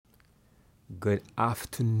Good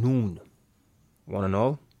afternoon, one and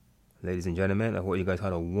all, ladies and gentlemen. I hope you guys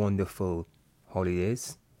had a wonderful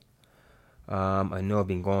holidays. I know I've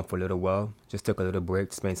been gone for a little while. Just took a little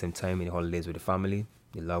break, spent some time in the holidays with the family,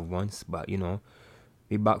 the loved ones. But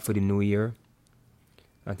we back for the new year.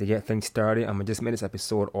 And to get things started, I'm gonna just make this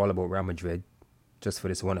episode all about Real Madrid, just for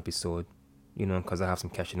this one episode. Because I have some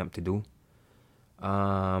catching up to do. We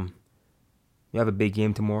have a big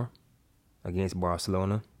game tomorrow against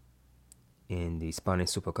Barcelona in the Spanish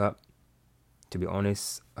Supercup. To be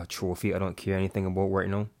honest, a trophy I don't care anything about right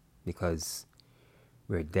now because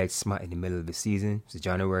we're dead smack in the middle of the season. It's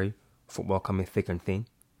January. Football coming thick and thin.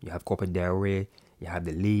 You have Copa del Rey. You have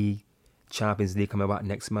the league. Champions League coming back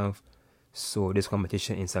next month. So this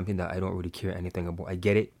competition is something that I don't really care anything about. I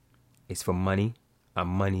get it. It's for money. And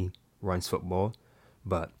money runs football.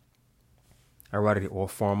 But I rather the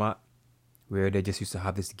old format where they just used to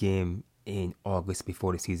have this game in August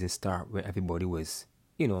before the season start, where everybody was,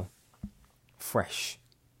 fresh.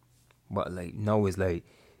 But now it's the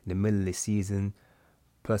middle of the season,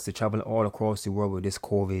 plus they're traveling all across the world with this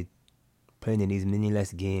COVID, playing in these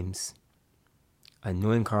meaningless games. And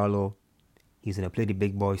knowing Carlo, he's gonna play the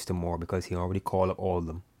big boys tomorrow because he already called up all of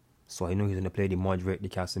them. So I know he's gonna play the Madrid, the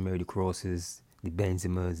Casemiro, the Crosses, the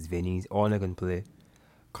Benzemas, the Vinny's, all they're gonna play.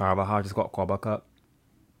 Carvajal just got called back up.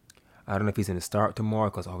 I don't know if he's going to start tomorrow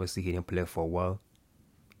because obviously he didn't play for a while.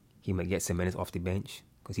 He might get some minutes off the bench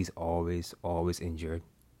because he's always injured.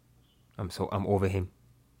 I'm over him.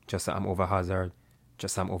 Just like I'm over Hazard.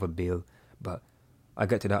 Just like I'm over Bale. But I'll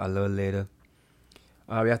get to that a little later.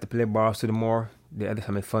 We have to play Barca tomorrow. The other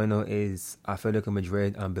semi-final is Atletico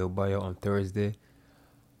Madrid and Bilbao on Thursday.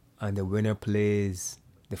 And the winner plays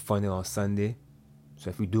the final on Sunday. So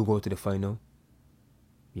if we do go to the final,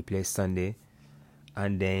 we play Sunday.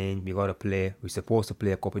 And then we're supposed to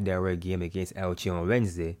play a Copa del Rey game against Elche on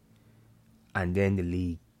Wednesday. And then the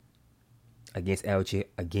league against Elche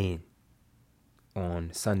again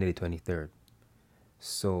on Sunday the 23rd.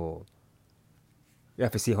 So we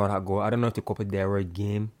have to see how that goes. I don't know if the Copa del Rey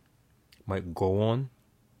game might go on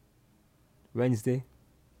Wednesday.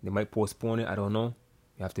 They might postpone it. I don't know.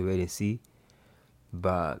 We have to wait and see.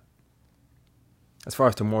 But as far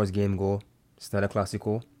as tomorrow's game go, it's not a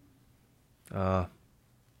Clasico.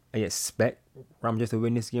 I expect Rangers to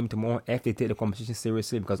win this game tomorrow if they take the competition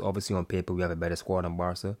seriously, because obviously on paper we have a better squad than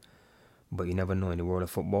Barca, but you never know in the world of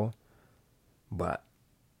football. But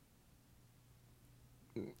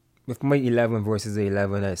with my 11 versus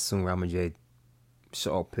 11, I assume Real Madrid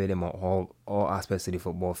should outplay them on all aspects of the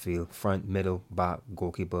football field: front, middle, back,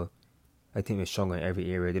 goalkeeper. I think we're stronger in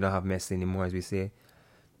every area. They don't have Messi anymore, as we say.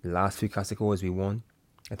 The last 3 Clásicos we won.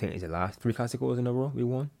 I think it's the last 3 Clásicos in a row we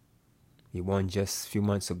won. We won just a few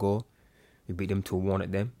months ago. We beat them 2-1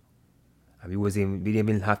 at them. And we didn't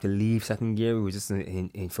even have to leave second gear. We were just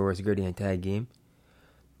in first gear the entire game.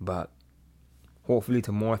 But hopefully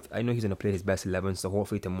tomorrow, I know he's going to play his best 11. So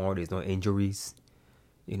hopefully tomorrow there's no injuries.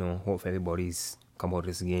 Hopefully everybody's come out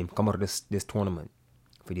of this tournament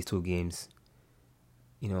for these 2 games.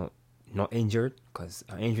 Not injured. Because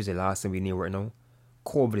injury is the last thing we need right now.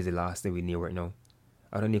 COVID is the last thing we need right now.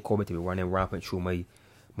 I don't need COVID to be running rampant through my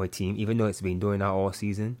team, even though it's been doing that all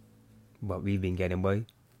season, but we've been getting by.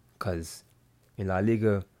 Because in La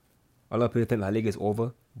Liga, a lot of people think La Liga is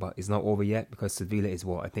over, but it's not over yet because Sevilla is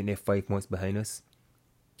I think they're 5 points behind us,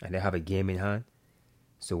 and they have a game in hand.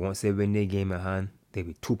 So once they win their game in hand, they'll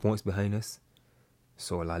be 2 points behind us.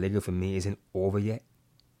 So La Liga for me isn't over yet,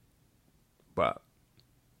 but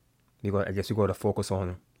I guess we got to focus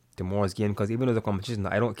on tomorrow's game, because even though the competition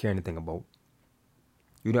I don't care anything about,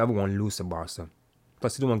 you don't ever want to lose to Barca.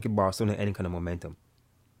 Plus, you don't want to give Barcelona any kind of momentum.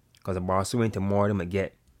 Because if Barcelona win tomorrow, they might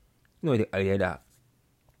get, the idea that,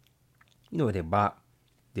 they're back.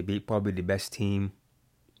 They beat probably the best team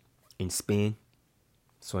in Spain.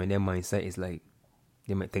 So in their mindset, it's they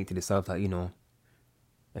might think to themselves that,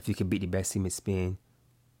 if you can beat the best team in Spain,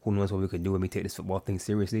 who knows what we could do when we take this football thing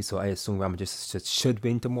seriously. So I assume Real Madrid just should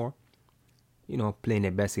win tomorrow. Playing their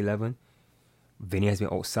best 11. Vinny has been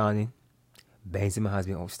outstanding. Benzema has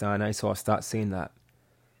been outstanding. I saw start saying that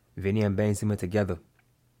Vinny and Benzema together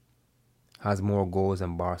has more goals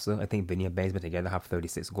than Barca. I think Vinny and Benzema together have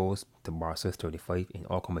 36 goals to Barca's 35 in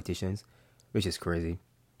all competitions, which is crazy,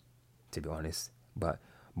 to be honest. But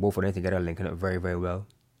both of them together are linking up very, very well.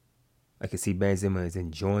 I can see Benzema is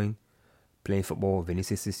enjoying playing football with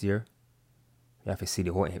Vinicius this year. You have to see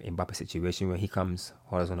the whole Mbappe situation when he comes,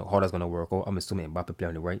 how that's gonna work out. I'm assuming Mbappe play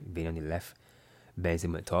on the right, Vinny on the left,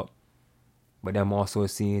 Benzema at top. But I'm also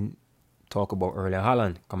seeing talk about Erling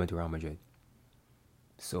Haaland coming to Real Madrid.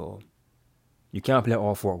 So you can't play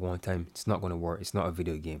all 4 at one time. It's not going to work. It's not a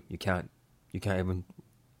video game. You can't You can't even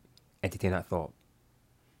entertain that thought.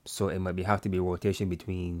 So it might have to be a rotation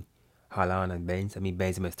between Haaland and Benz. I mean,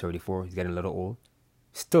 Benzema is 34. He's getting a little old.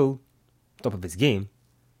 Still top of his game.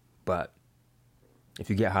 But if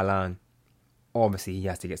you get Haaland, obviously he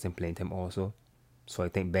has to get some playing time also. So I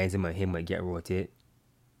think Benzema and him might get rotated.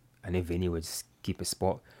 And then Vinny would just keep his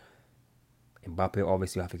spot. Mbappe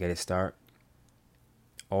obviously will have to get a start.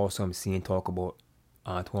 Also, I'm seeing talk about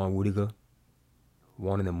Antoine Rudiger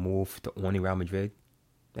wanting to move to only Real Madrid.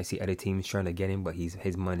 I see other teams trying to get him, but his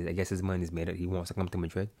mind is made up. He wants to come to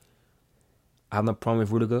Madrid. I have no problem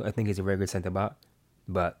with Rudiger. I think he's a very good centre back,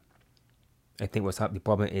 but I think the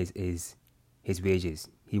problem is his wages.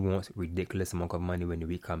 He wants ridiculous amount of money when the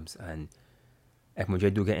week comes, and if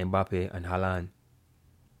Madrid do get Mbappe and Haaland,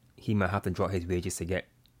 he might have to drop his wages to get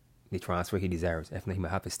the transfer he desires. If not, he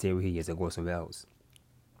might have to stay where he is and go somewhere else.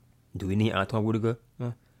 Do we need Antoine Rudiger?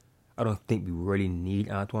 I don't think we really need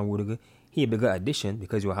Antoine Rudiger. He'd be a good addition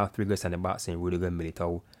because you'll have 3 good centre backs in Rudiger,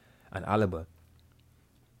 Militao, and Alaba.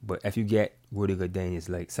 But if you get Rudiger, then it's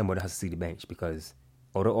like somebody has to see the bench because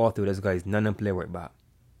out of all 3 of those guys, none of them play right back.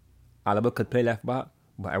 Alaba could play left back,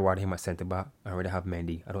 but I'd rather him at centre back. I'd rather have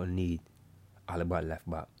Mendy. I don't need Alaba at left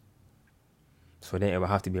back. So then it will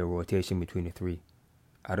have to be a rotation between the 3.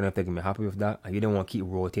 I don't know if they're going to be happy with that. And you don't want to keep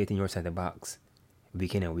rotating your centre backs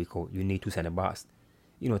week in and week out. You need 2 centre backs,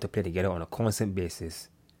 to play together on a constant basis.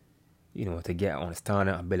 To get on a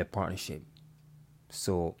standard and build a partnership.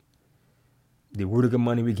 So, the Rudiger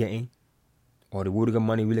money we're getting, or the Rudiger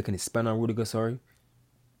money we're looking to spend on Rudiger,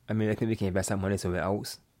 I think we can invest that money somewhere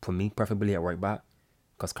else. For me, preferably at right back,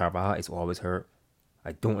 because Carvajal is always hurt.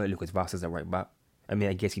 I don't like Lucas Vázquez at right back. I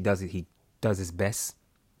guess he does his best.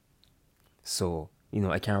 So,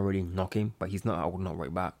 I can't really knock him, but he's not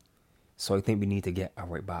right back. So I think we need to get a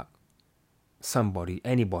right back. Somebody,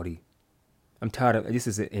 anybody. I'm tired of this.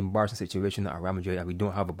 Is an embarrassing situation at Real Madrid and we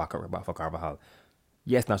don't have a backup right back for Carvajal.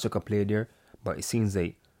 Yes, Nacho can play there, but it seems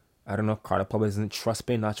like, I don't know, Carlos probably doesn't trust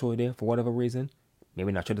playing Nacho there for whatever reason.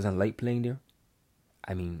 Maybe Nacho doesn't like playing there.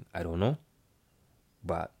 I don't know.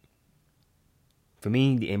 But for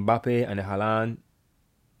me, the Mbappe and the Haaland,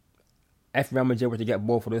 if Real Madrid were to get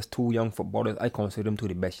both of those 2 young footballers, I consider them 2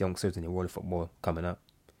 the best youngsters in the world of football coming up.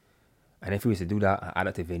 And if we was to do that and add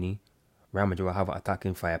it to Vinny, Real Madrid will have an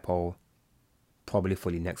attacking firepower probably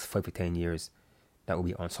for the next 5 to 10 years that will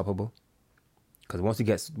be unstoppable. Because once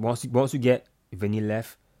you get Vinny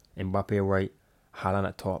left, Mbappe right, Haaland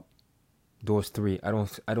at top, those 3, I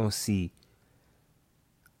don't see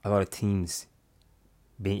a lot of teams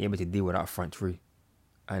being able to deal with our front 3,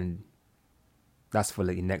 and that's for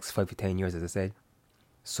the next 5 to 10 years, as I said.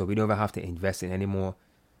 So we don't even have to invest in any more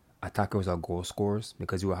attackers or goal scorers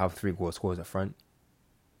because we will have 3 goal scorers up front.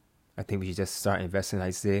 I think we should just start investing, I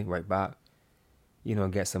say, right back.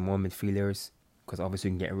 Get some more midfielders because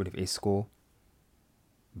obviously we can get rid of Isco.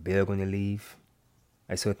 Bale going to leave.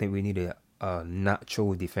 I still think we need a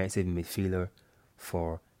natural defensive midfielder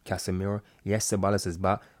for Casemiro. Yes, Ceballos is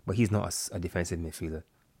back, but he's not a defensive midfielder.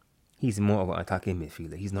 He's more of an attacking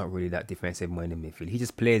midfielder. He's not really that defensive-minded midfielder. He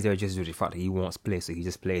just plays there just due to the fact that he wants play, so he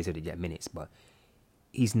just plays there to get minutes. But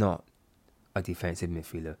he's not a defensive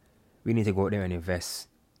midfielder. We need to go out there and invest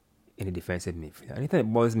in a defensive midfielder. Anything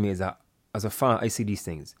that bothers me is that as a fan, I see these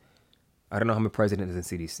things. I don't know how my president doesn't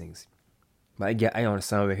see these things. But I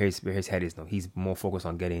understand where his head is now. He's more focused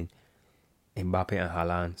on getting Mbappe and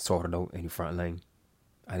Haaland sorted out in the front line.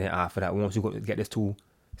 And then after that, once you get these 2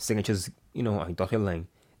 signatures, on the dotted line,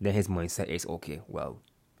 then his mindset is, okay, well,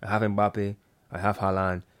 I have Mbappe, I have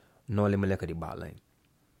Haaland, no let me look at the back line.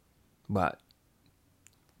 But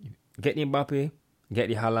get the Mbappe, get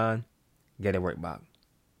the Haaland, get a right back.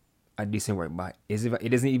 A decent right back. It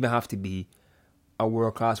doesn't even have to be a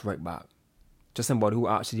world-class right back. Just somebody who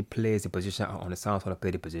actually plays the position and understands how to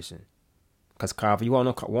play the position. Because Carvajal, you all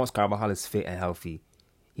know, once Carvajal is fit and healthy,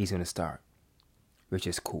 he's going to start, which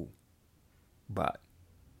is cool. But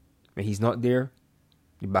when he's not there,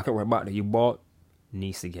 the backup right back that you bought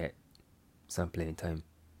needs to get some playing time.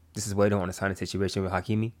 This is why I don't understand the situation with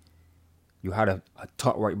Hakimi. You had a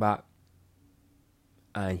top right back,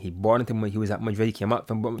 and he bought into Madrid. He was at Madrid. He came out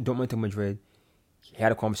from Dortmund to Madrid. He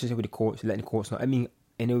had a conversation with the coach, letting the coach know.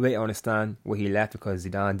 In a way, I understand where he left because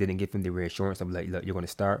Zidane didn't give him the reassurance of like, look, you're going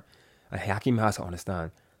to start. And Hakimi has to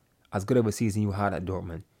understand, as good of a season you had at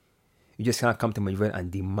Dortmund, you just can't come to Madrid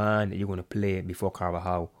and demand that you're going to play before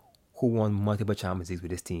Carvajal, who won multiple Champions Leagues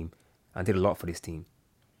with this team and did a lot for this team.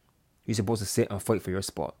 You're supposed to sit and fight for your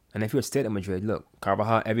spot. And if you're staying at Madrid, look,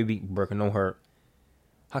 Carvajal every week working no hurt.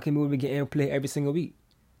 Hakimi would be getting play every single week.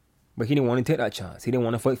 But he didn't want to take that chance. He didn't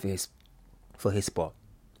want to fight for his spot.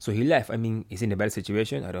 So he left. I mean, he's in a better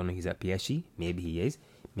situation. I don't know. He's at PSG. Maybe he is.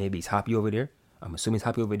 Maybe he's happy over there. I'm assuming he's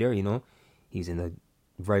happy over there. You know, he's in a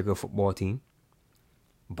very good football team.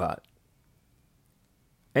 But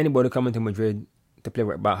anybody coming to Madrid to play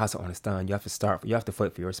right back has to understand you have to start. You have to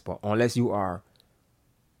fight for your spot. Unless you are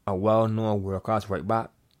a well-known world-class right back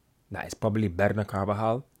that is probably better than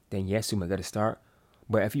Carvajal, then yes, you might get a start.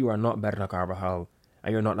 But if you are not better than Carvajal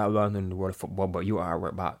and you're not that well-known in the world of football, but you are a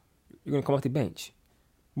right back, you're gonna come off the bench.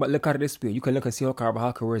 But look at it this way: you can look and see how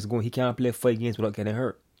Carvajal's career is going. He can't play 5 games without getting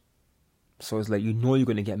hurt. So it's like, you know, you're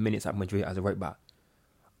gonna get minutes at Madrid as a right back.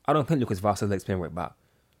 I don't think Lucas Vazquez likes playing right back,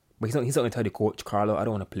 but he's not gonna tell the coach, Carlo, I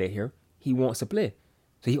don't want to play here. He wants to play,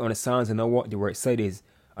 so he understands. You know what? The right side is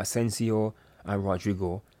Asensio and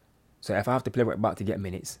Rodrigo. So if I have to play right back to get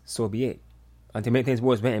minutes, so be it. And to make things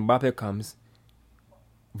worse, when Mbappe comes,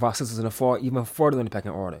 Vazquez is gonna fall even further in the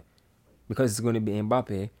pecking order, because it's going to be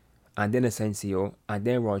Mbappe, and then Asensio, and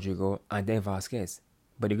then Rodrigo, and then Vazquez.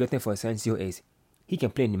 But the good thing for Asensio is he can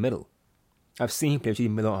play in the middle. I've seen him play through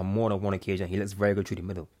the middle on more than one occasion. He looks very good through the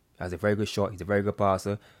middle. He has a very good shot. He's a very good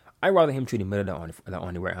passer. I'd rather him through the middle than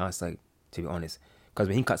on the right hand side, to be honest. Because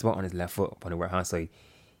when he cuts back on his left foot on the right hand side,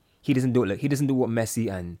 he doesn't do what Messi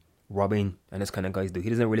and Robin and this kind of guys do. He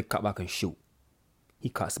doesn't really cut back and shoot. He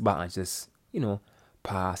cuts back and just,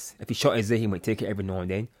 pass. If he shot his there, he might take it every now and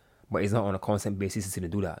then, but it's not on a constant basis to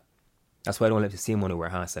do that. That's why I don't like to see him on the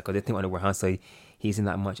right hand side, because I think on the right hand side he isn't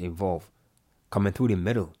that much involved. Coming through the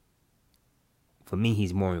middle, for me,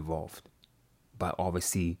 he's more involved. But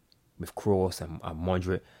obviously with Kroos and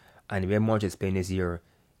Madrid, and the way Madrid is playing this year,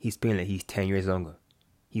 he's playing like he's 10 years younger.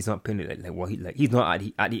 He's not playing like what he like. He's not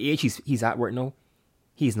at the age he's at right now.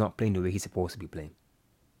 He's not playing the way he's supposed to be playing.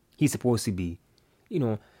 He's supposed to be,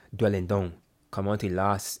 dwelling down, come on to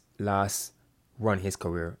last run his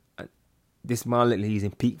career. And this man, like, he's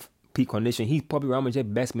in peak condition. He's probably Real Madrid's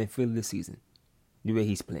best midfielder this season, the way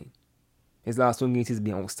he's playing. His last 2 games has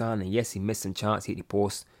been outstanding. Yes, he missed some chance, hit the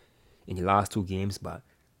post in the last 2 games, but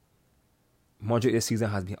Madrid this season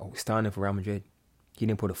has been outstanding for Real Madrid. He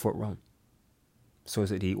didn't put a foot wrong. So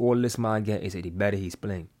it's like the older this man gets, is it the better he's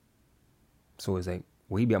playing. So it's like,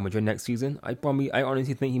 will he be at Madrid next season? I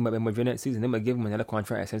honestly think he might be at Madrid next season. They might give him another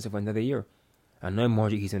contract extension for another year. And now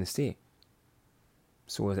Madrid, he's going to stay.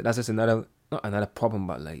 So it's like, that's just not another problem,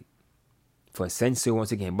 but like, for Asensio,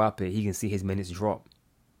 once again, Mbappe, he can see his minutes drop.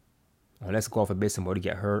 Unless God forbid somebody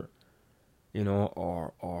get hurt,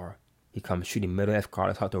 or he comes through the middle if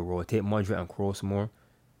Carlos had to rotate Madrid and Kroos more,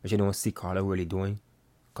 which I don't see Carlo really doing.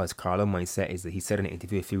 Because Carlo's mindset is that he said in an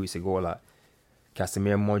interview a few weeks ago that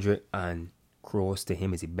Casemiro, Madrid, and Kroos to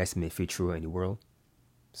him is the best midfielder in the world.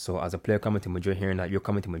 So as a player coming to Madrid, hearing that you're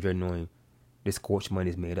coming to Madrid knowing this coach mind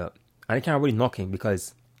is made up, and I can't really knock him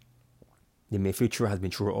because the midfielder has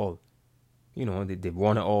been through it all. They've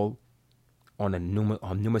won it all on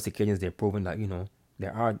numerous occasions. They're proven that they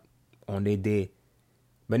are on their day.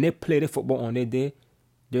 When they play the football on their day,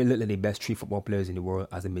 they're literally the best 3 football players in the world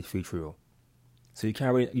as a midfield trio. So you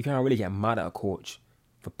can't really get mad at a coach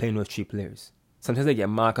for playing those 3 players. Sometimes they get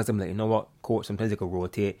mad because I'm like, you know what, coach, sometimes they could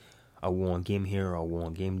rotate a 1 game here or a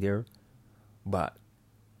 1 game there. But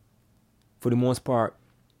for the most part,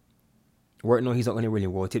 right now he's not going to really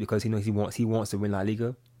rotate because he knows he wants to win La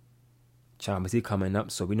Liga. Champions League coming up,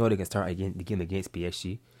 so we know they can start again the game against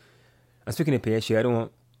PSG. And speaking of PSG, I don't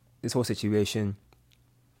want this whole situation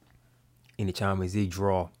in the Champions League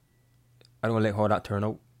draw. I don't like how that turned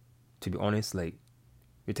out, to be honest. Like,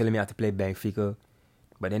 you're telling me I have to play Benfica,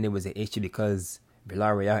 but then there was an issue because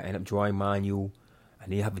Villarreal ended up drawing Man U,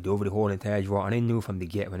 and they have to do over the whole entire draw. And I knew from the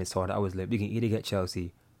get when I saw that, I was like, we can either get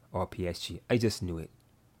Chelsea or PSG. I just knew it.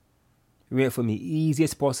 We went for the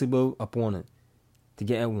easiest possible opponent to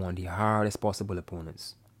get one of the hardest possible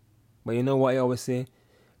opponents. But you know what I always say?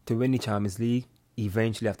 To win the Champions League,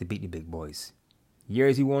 eventually have to beat the big boys.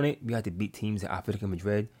 Years we won it, we had to beat teams like Atletico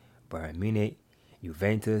Madrid, Bayern Munich,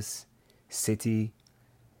 Juventus, City.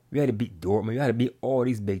 We had to beat Dortmund. We had to beat all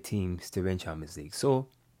these big teams to win Champions League. So,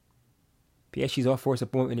 PSG's our first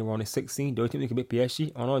opponent in the round of 16. Do you think we can beat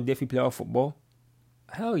PSG on our day if we play our football?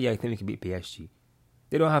 Hell yeah, I think we can beat PSG.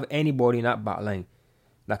 They don't have anybody in that back line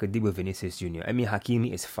that could deal with Vinicius Jr. I mean,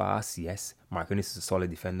 Hakimi is fast, yes. Marquinhos is a solid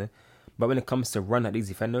defender. But when it comes to run at these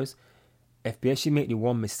defenders, if PSG make the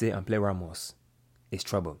one mistake and play Ramos, it's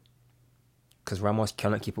trouble. Because Ramos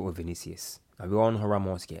cannot keep up with Vinicius. And we all know how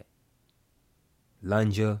Ramos get.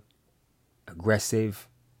 Lunger, aggressive.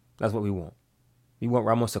 That's what we want. We want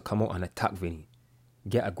Ramos to come out and attack Vinny.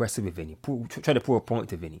 Get aggressive with Vinny. Try to prove a point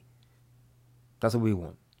to Vinny. That's what we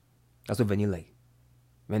want. That's what Vinny like.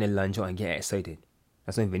 When they lunge out and get excited.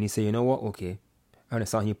 That's when Vinny say, you know what, okay, I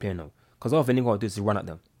understand you playing now. Because all Vinny got to do is run at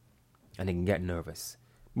them. and they can get nervous.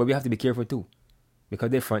 But we have to be careful too,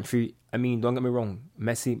 because their front three, I mean, don't get me wrong,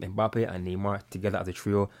 Messi, Mbappe, and Neymar together as a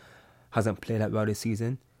trio hasn't played that well this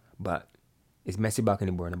season, but it's Messi back in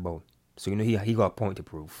the Bernabeu. So, he got a point to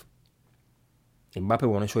prove. Mbappe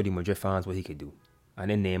want to show the Madrid fans what he could do.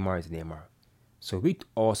 And then Neymar is Neymar. So we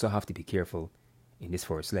also have to be careful in this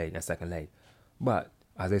first leg and second leg. But,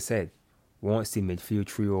 as I said, once the midfield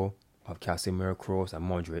trio of Casemiro, Kroos, and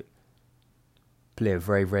Modric play a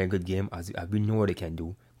very, very good game, as we know what they can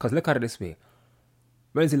do. Because look at it this way.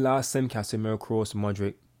 When is the last time Casemiro, Kroos, and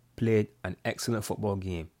Modric played an excellent football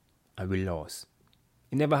game and we lost?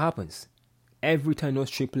 It never happens. Every time those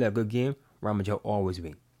three play a good game, Real Madrid always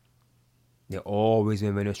win. They always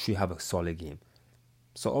win when those three have a solid game.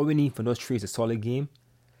 So all we need for those three is a solid game.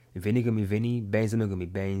 Vinny gonna be Vinny, Benzema gonna be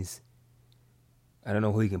Benz. I don't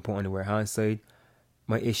know who he can put on the right hand side.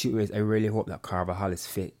 My issue is I really hope that Carvajal is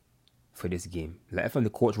fit for this game. Like, if I'm the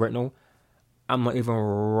coach right now, I'm not even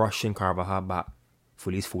rushing Carvajal back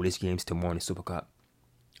for these foolish games tomorrow in the Supercup.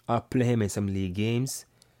 I'll play him in some league games,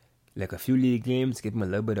 like a few league games, give him a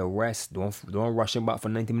little bit of rest. Don't rush him back for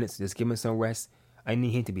 90 minutes, just give him some rest. I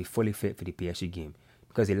need him to be fully fit for the PSG game.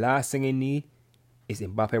 Because the last thing I need is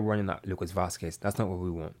Mbappe running at Lucas Vazquez. That's not what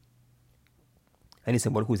we want. I need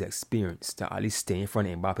somebody who's experienced to at least stay in front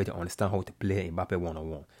of Mbappe to understand how to play Mbappe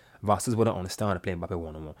one-on-one. Vazquez wouldn't understand how to play Mbappe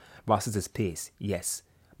one-on-one. Vazquez is pace, yes.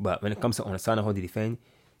 But when it comes to understanding how to defend,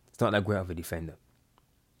 it's not that great of a defender.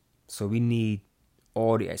 So we need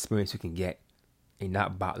all the experience we can get in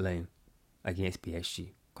that back line against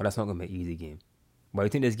PSG. Because that's not going to be an easy game. But I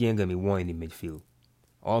think this game is going to be won in the midfield.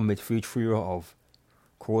 All midfield trio of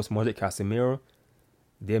Kroos, Modric, Casemiro.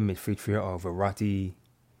 Their midfield trio of Verratti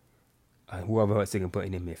and whoever else they can put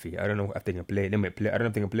in the midfield. I don't know if they can play. They might play. I don't know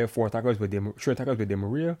if they can play 4 attackers with them. Sure, attackers with Di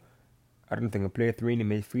Maria. I don't know if they can play 3 in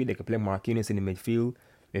the midfield. They can play Marquinhos in the midfield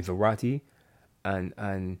with Verratti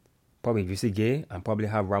and probably Trezeguet and probably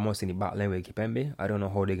have Ramos in the back line with Kimpembe. I don't know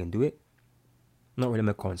how they can do it. Not really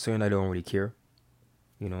my concern. I don't really care.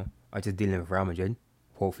 I just dealing with Real Madrid.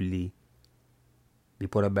 Hopefully, we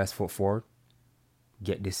put our best foot forward.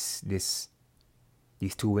 Get these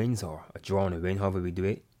 2 wins or a draw and a win, however we do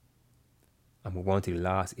it, and move on to the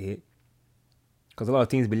last 8. Because a lot of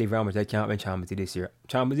teams believe Real Madrid can't win Champions League this year.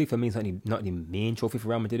 Champions League for me is not the main trophy for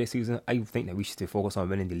Real Madrid this season. I think that we should still focus on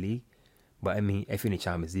winning the league. But I mean, if you're in the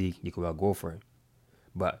Champions League, you could well go for it.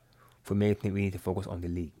 But for me, I think we need to focus on the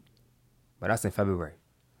league. But that's in February.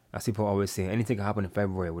 As people always say, anything can happen in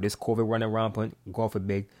February. With this COVID running rampant, God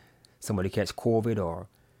forbid, somebody catch COVID or,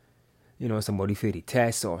 somebody fail the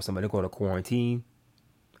test or somebody go to quarantine.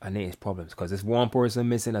 And then it's problems. Because if one person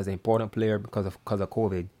missing as an important player because of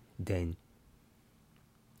COVID, then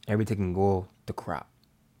everything can go to crap.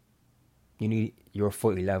 You need your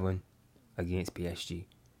full 11 against PSG.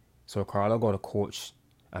 So Carlo got to coach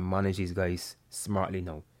and manage these guys smartly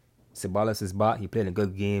now. Ceballos is back. He played a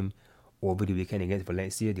good game over the weekend against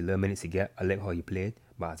Valencia. The little minutes he get, I like how he played.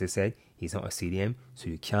 But as I said, he's not a CDM, so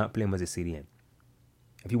you can't play him as a CDM.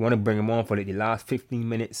 If you want to bring him on for the last 15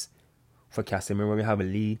 minutes for Casemiro when we have a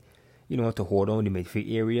lead, to hold on the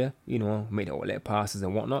midfield area, make the outlet passes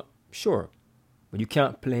and whatnot, sure. But you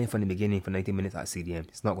can't play him from the beginning for 90 minutes at CDM.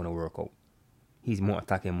 It's not going to work out. He's more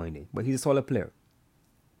attacking minded, but he's a solid player.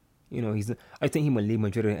 I think he might leave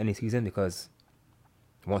Madrid in any season because,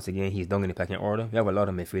 once again, he's down in the pecking order. We have a lot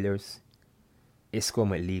of midfielders. Isco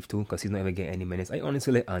might leave too because he's not even getting any minutes. I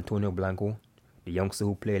honestly like Antonio Blanco, the youngster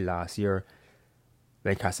who played last year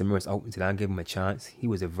when Casemiro's out. Zidane gave him a chance. He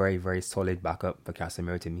was a very, very solid backup for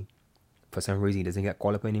Casemiro to me. For some reason, he doesn't get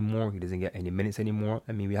called up anymore. He doesn't get any minutes anymore.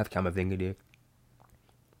 I mean, we have Camavinga there.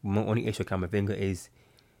 My only issue with Camavinga is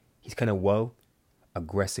he's kind of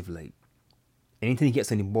aggressive. Like, anything he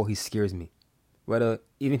gets on the ball, he scares me. Even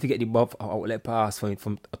if you get the ball outlet pass from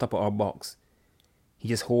top of our box, he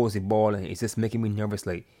just holds the ball and it's just making me nervous.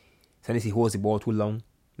 Like, sometimes he holds the ball too long,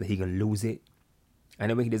 that he can lose it. And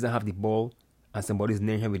then when he doesn't have the ball and somebody's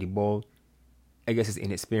near him with the ball, I guess it's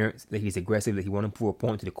inexperience. Like, he's aggressive. Like, he want to prove a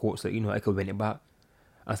point to the coach. Like, I could win it back.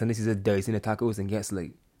 And sometimes he just dives in the tackles and gets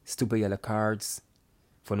like stupid yellow cards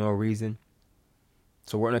for no reason.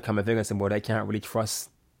 So we're not coming figure somebody I can't really trust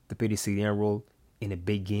to play the CDM role in a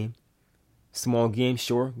big game. Small game,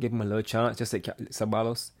 sure, give him a little chance, just like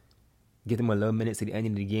Ceballos. Give him a little minutes at the end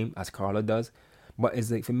of the game, as Carlo does. But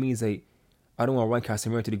it's like, for me, it's like, I don't want to run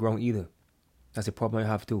Casemiro to the ground either. That's the problem I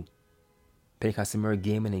have too. Play Casemiro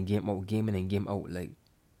game in and game out, game in and game out. Like,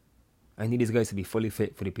 I need these guys to be fully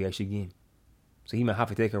fit for the PSG game. So he might have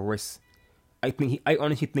to take a risk. I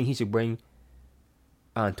honestly think he should bring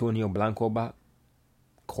Antonio Blanco back,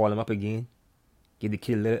 call him up again, give the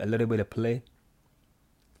kid a little bit of play.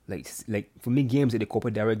 Like for me, games at the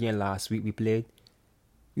Copa del Rey game last week we played,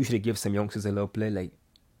 you should have given some youngsters a little play. Like,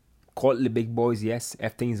 call it the big boys, yes.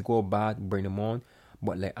 If things go bad, bring them on.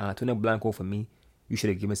 But like Antonio Blanco, for me, you should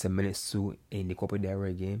have given some minutes to in the Copa del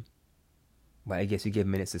Rey game. But I guess you give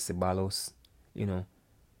minutes to Ceballos, you know.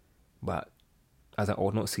 But as an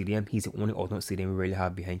alternate CDM, he's the only alternate CDM we really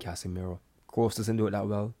have behind Casemiro. Kroos doesn't do it that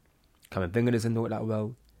well. Camavinga doesn't do it that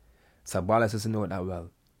well. Ceballos doesn't do it that well.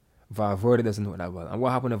 Valverde doesn't do it that well. And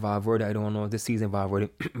what happened to Valverde, I don't know. This season,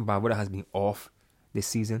 Valverde has been off this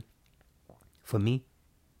season. For me,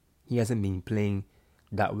 he hasn't been playing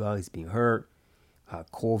that well. He's been hurt, had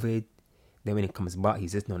COVID. Then when he comes back,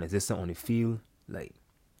 he's just non-existent on the field. Like,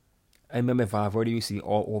 I remember Valverde used to be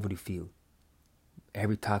all over the field.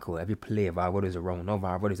 Every tackle, every play, Valverde's around. Now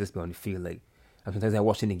Valverde's just be on the field. Like, and sometimes I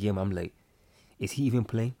watching the game, I'm like, is he even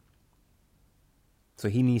playing? So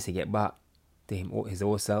he needs to get back to his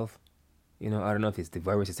old self. You know, I don't know if it's the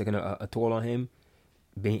virus is taking a toll on him.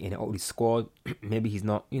 Being in the squad, maybe he's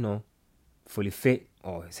not, you know, fully fit,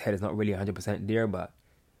 or his head is not really 100% there, but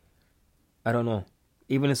I don't know.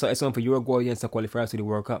 Even I saw something for Uruguay against the qualifiers to the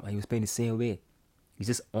World Cup, and he was playing the same way. He's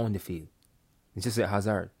just on the field. It's just like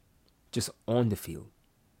Hazard. Just on the field.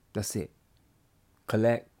 That's it.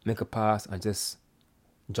 Collect, make a pass, and just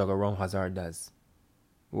jog around Hazard does.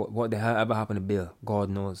 What the hell ever happened to Bill? God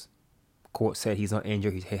knows. Coach said he's not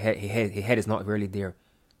injured. His head is not really there.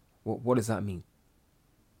 What does that mean?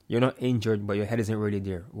 You're not injured, but your head isn't really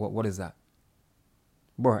there. What is that?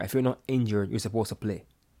 Bro, if you're not injured, you're supposed to play.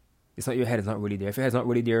 It's not your head is not really there. If your head's not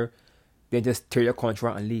really there, then just tear your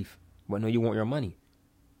contract and leave. But no, you want your money.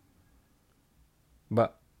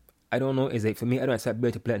 But I don't know. Is it for me? I don't expect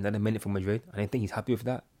Bill to play another minute for Madrid, and I think he's happy with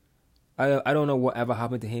that. I don't know whatever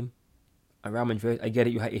happened to him at Real Madrid. I get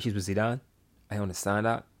it. You had issues with Zidane. I understand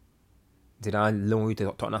that. Zidane loaned you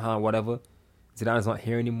to Tottenham, whatever. Zidane's not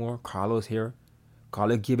here anymore. Carlo's here.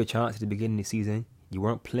 Carlo gave a chance at the beginning of the season. You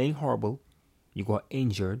weren't playing horrible. You got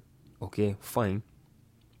injured. Okay, fine.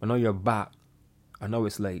 But now you're back. I know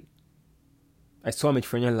it's like, I saw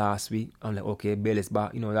Mediterranean last week. I'm like, okay, Bale is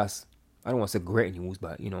back. You know, that's, I don't want to say great news,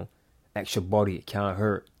 but, you know, extra body, it can't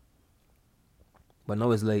hurt. But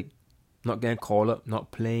now it's like, not getting called up,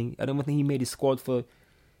 not playing. I don't even think he made the squad for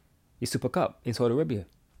the Supercup in Saudi Arabia.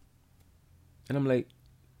 And I'm like,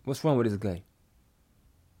 what's wrong with this guy?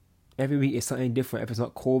 Every week is something different. If it's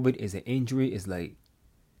not COVID, it's an injury. It's like,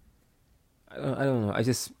 I don't know. I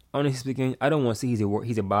just, honestly speaking, I don't want to see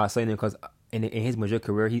he's a bad signing, because in his Madrid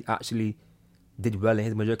career, he actually did well in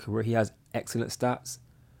his Madrid career. He has excellent stats.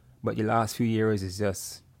 But the last few years is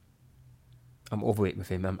just, I'm over it with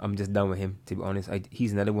him. I'm just done with him, to be honest.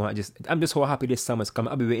 He's another one. I'm just so happy this summer's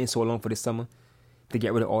coming. I've been waiting so long for this summer to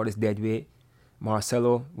get rid of all this dead weight.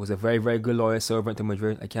 Marcelo was a very, very good loyal servant to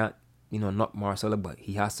Madrid. I can't, knock Marcelo, but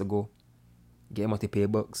he has to go. Get him off the pay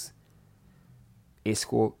books.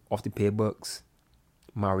 Isco off the pay books.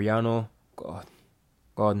 Mariano,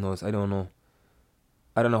 God knows. I don't know.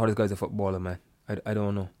 I don't know how this guy's a footballer, man. I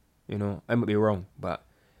don't know. I might be wrong, but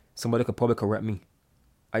somebody could probably correct me.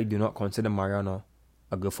 I do not consider Mariano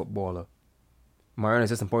a good footballer. Mariano is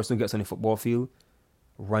just a person who gets on the football field,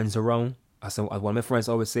 runs around. As one of my friends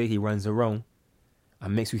always say, he runs around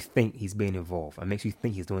and makes you think he's being involved and makes you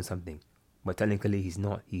think he's doing something. But technically, he's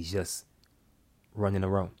not. He's just running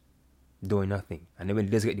around, doing nothing. And then when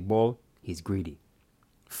he does get the ball, he's greedy.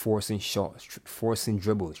 Forcing shots, forcing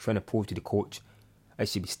dribbles, trying to prove to the coach I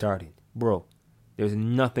should be starting. Bro, there's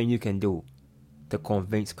nothing you can do to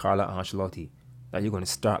convince Carlo Ancelotti that you're going to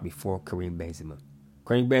start before Karim Benzema.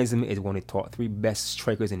 Karim Benzema is one of the top 3 best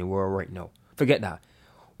strikers in the world right now. Forget that.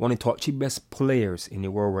 One of the top 3 best players in the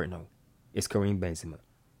world right now is Karim Benzema.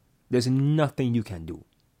 There's nothing you can do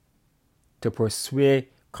to persuade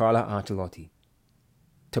Carlo Ancelotti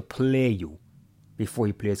to play you before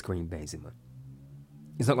he plays Karim Benzema.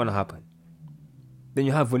 It's not going to happen. Then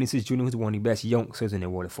you have Vinicius Jr., who's one of the best youngsters in the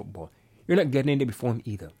world of football. You're not getting in there before him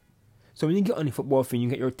either. So when you get on the football field, you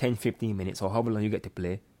get your 10-15 minutes or however long you get to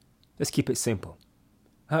play. Just keep it simple.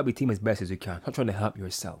 Help your team as best as you can. Not trying to help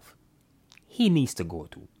yourself. He needs to go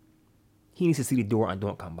too. He needs to see the door and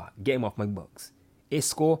don't come back. Get him off my books.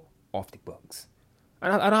 Isco, off the books. I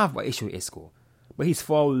don't have an issue with Isco, but he's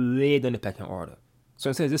far laid on the pecking order. So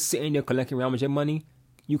instead of just sitting there collecting Real Madrid money,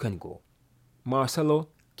 you can go. Marcelo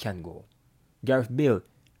can go. Gareth Bale,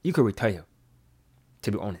 you could retire.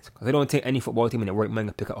 To be honest, because I don't think any football team in the world man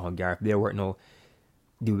can pick up on Gareth Bale right now.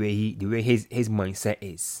 The way his mindset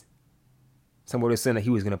is. Somebody was saying that he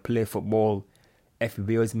was gonna play football if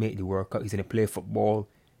Wales made the World Cup. He's gonna play football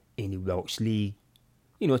in the Welsh League,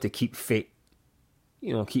 to keep fit,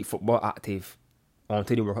 keep football active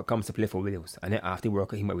until the World Cup comes to play for Wales. And then after the World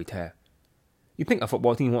Cup, he might retire. You think a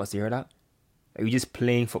football team wants to hear that? Are you just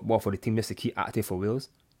playing football for the team just to keep active for Wales?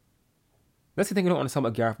 That's the thing I don't understand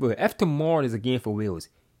about Gareth Bale. If tomorrow there's a game for Wales,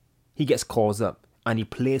 he gets calls up and he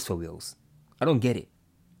plays for Wales. I don't get it.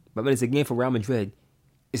 But when it's a game for Real Madrid,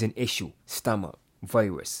 it's an issue. Stomach,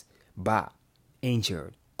 virus, back,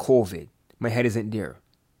 injured, COVID. My head isn't there.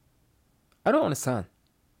 I don't understand.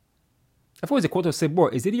 If I was a coach, I'd say, bro,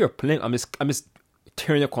 is it your plan? I'm just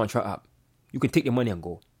tearing your contract up. You can take your money and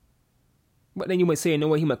go. But then you might say, you know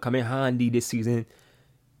what, he might come in handy this season.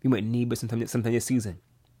 You might need it sometime this season.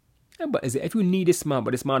 Yeah, but is it, if you need this man,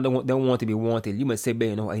 but this man don't want to be wanted, you might say, babe,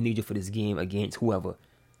 you know, I need you for this game against whoever.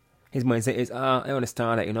 His mindset is, I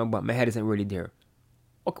understand that, you know, but my head isn't really there.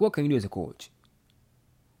 Okay, what can you do as a coach?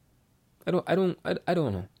 I don't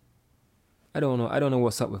know. I don't know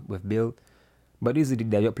what's up with Bill. But these are the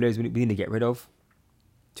developed players we need to get rid of.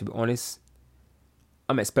 To be honest,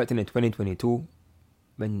 I'm expecting in 2022,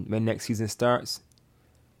 when next season starts,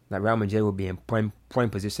 that Real Madrid will be in prime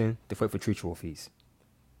position to fight for 3 trophies: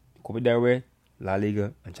 Copa del Rey, La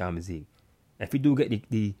Liga, and Champions League. If we do get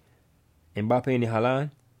the Mbappe and the Haaland,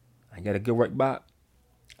 and get a good right back,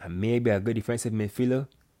 and maybe a good defensive midfielder,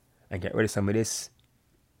 and get rid of some of this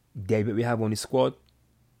debut we have on the squad,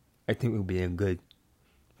 I think we'll be in good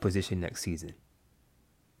position next season.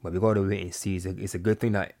 But we got to wait and see. It's a good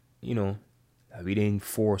thing that, you know, that we didn't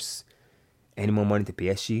force any more money to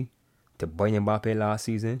PSG to buy Mbappe last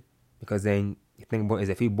season. Because then, the thing about it is,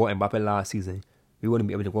 if we bought Mbappe last season, we wouldn't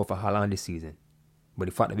be able to go for Haaland this season. But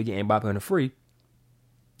the fact that we get Mbappe on the free,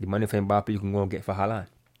 the money for Mbappe you can go and get for Haaland.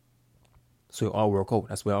 So it all work out.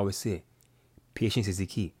 That's what I always say. Patience is the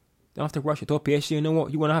key. Don't have to rush it. Tell PSG, you know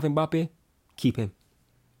what, you want to have Mbappe? Keep him.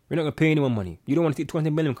 You're not going to pay anyone money. You don't want to take 20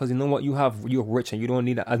 million because you know what, you're rich and you don't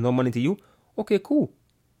need that as no money to you. Okay, cool.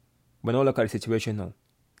 But now look at the situation now.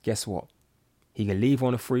 Guess what? He can leave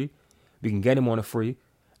on a free. We can get him on a free.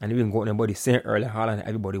 And we can go to anybody saying earlier Haaland that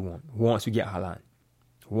everybody wants. Once we get Haaland.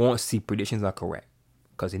 Once the predictions are correct.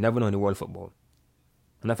 Because you never know in the world of football.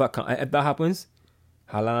 And if that happens,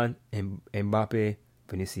 Haaland, Mbappe,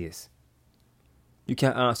 Vinicius. You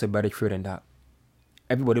can't answer better trade than that.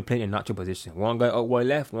 Everybody playing in natural position. One guy out wide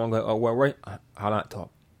left, one guy out wide right, Haaland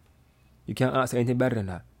top. You can't answer anything better than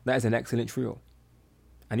that. That is an excellent trio.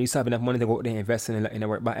 And you still have enough money to go out there and invest in a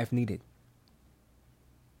right back if needed.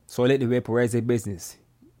 So I let the way Perez their business.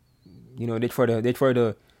 You know, they try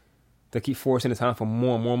to keep forcing his hand for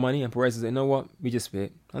more and more money, and Perez says, you know what, we just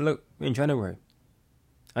split. And look, we're in January.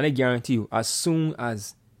 And I guarantee you, as soon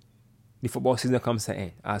as the football season comes to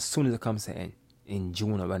end, as soon as it comes to end, in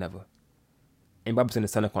June or whenever, Mbappe's in the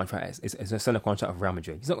center contract. It's a center contract of Real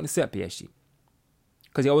Madrid. He's not going to stay at PSG.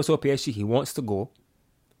 Because he always told PSG he wants to go,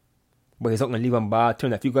 but he's not going to leave on bad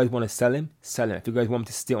terms. If you guys want to sell him, sell him. If you guys want him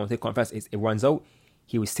to stay on the contract, it runs out,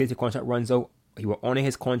 he will stay till the contract runs out. He will honor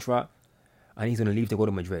his contract, and he's going to leave to go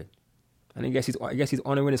to Madrid. And I guess he's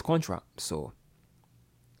honoring his contract. So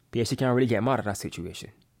PSG can't really get mad at that situation.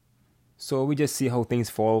 So we just see how things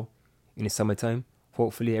fall in the summertime.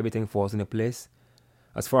 Hopefully everything falls into place.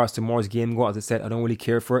 As far as tomorrow's game goes, as I said, I don't really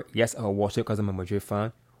care for it. Yes, I'll watch it because I'm a Madrid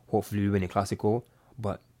fan. Hopefully we win the Clasico.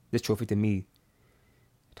 But this trophy to me,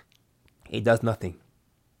 it does nothing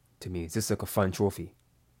to me. It's just like a fun trophy.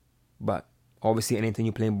 But obviously anything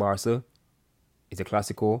you play in Barca, it's a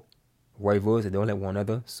Clasico. Rivals, they don't like one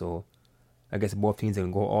another. So I guess both teams are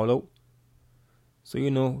going to go all out. So,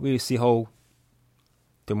 you know, we'll see how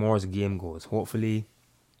tomorrow's game goes. Hopefully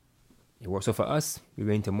it works out for us. We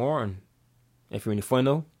win tomorrow, and if you're in the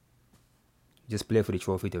final, just play for the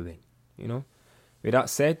trophy to win. You know? With that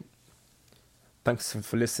said, thanks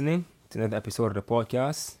for listening to another episode of the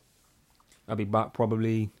podcast. I'll be back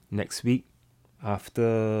probably next week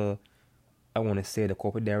after, I want to say, the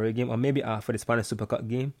Copa del Rey game, or maybe after the Spanish Supercup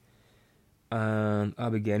game. And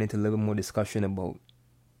I'll be getting into a little bit more discussion about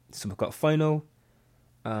the Supercup final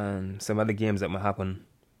and some other games that might happen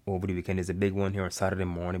over the weekend. There's a big one here on Saturday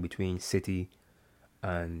morning between City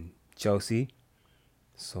and Chelsea.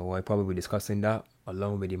 So I'll probably be discussing that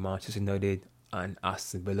along with the Manchester United and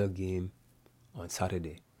Aston Villa game on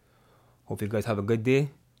Saturday. Hope you guys have a good day.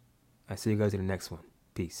 I'll see you guys in the next one.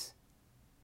 Peace.